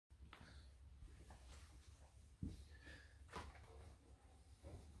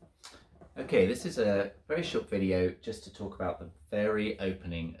Okay, this is a very short video just to talk about the very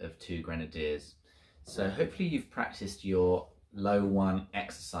opening of two Grenadiers. So hopefully you've practiced your low one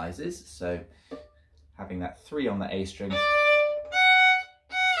exercises, so having that 3 on the A string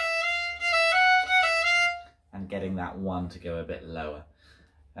and getting that 1 to go a bit lower.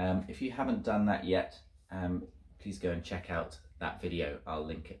 If you haven't done that yet, please go and check out that video. I'll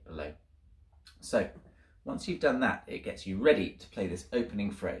link it below. So once you've done that, it gets you ready to play this opening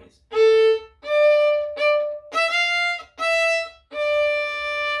phrase.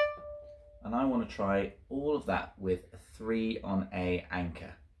 And I want to try all of that with a 3 on A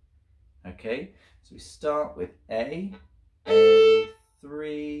anchor. Okay, so we start with A,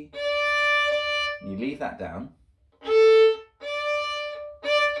 3, and you leave that down.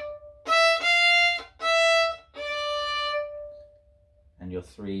 And your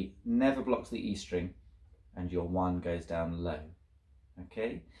 3 never blocks the E string, and your 1 goes down low.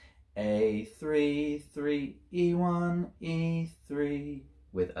 Okay, A, 3, 3, E1, E3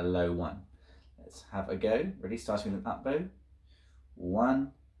 with a low 1. Let's have a go. Ready? Starting with an up bow.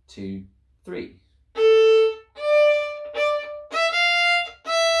 1, 2, 3.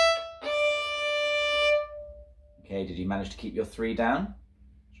 Okay, did you manage to keep your 3 down?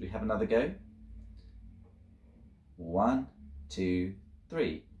 Should we have another go? 1, 2,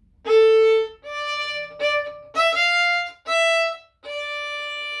 3.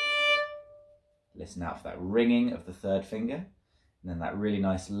 Listen out for that ringing of the 3rd finger. And then that really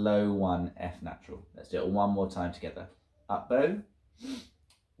nice low 1 F natural. Let's do it one more time together. Up bow.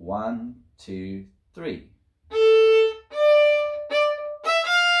 1, 2, 3.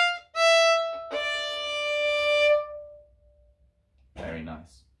 Very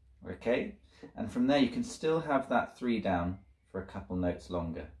nice. Okay, and from there you can still have that 3 down for a couple notes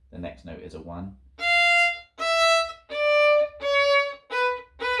longer. The next note is a 1.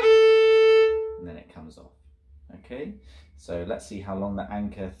 And then it comes off. Okay, so let's see how long the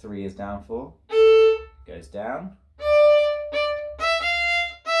anchor 3 is down for. Goes down.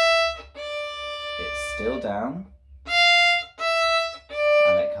 It's still down.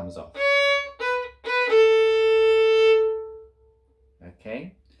 And it comes off.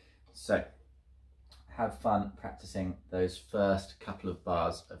 Okay, so have fun practicing those first couple of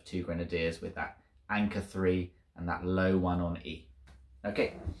bars of two Grenadiers with that anchor 3 and that low 1 on E.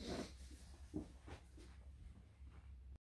 Okay.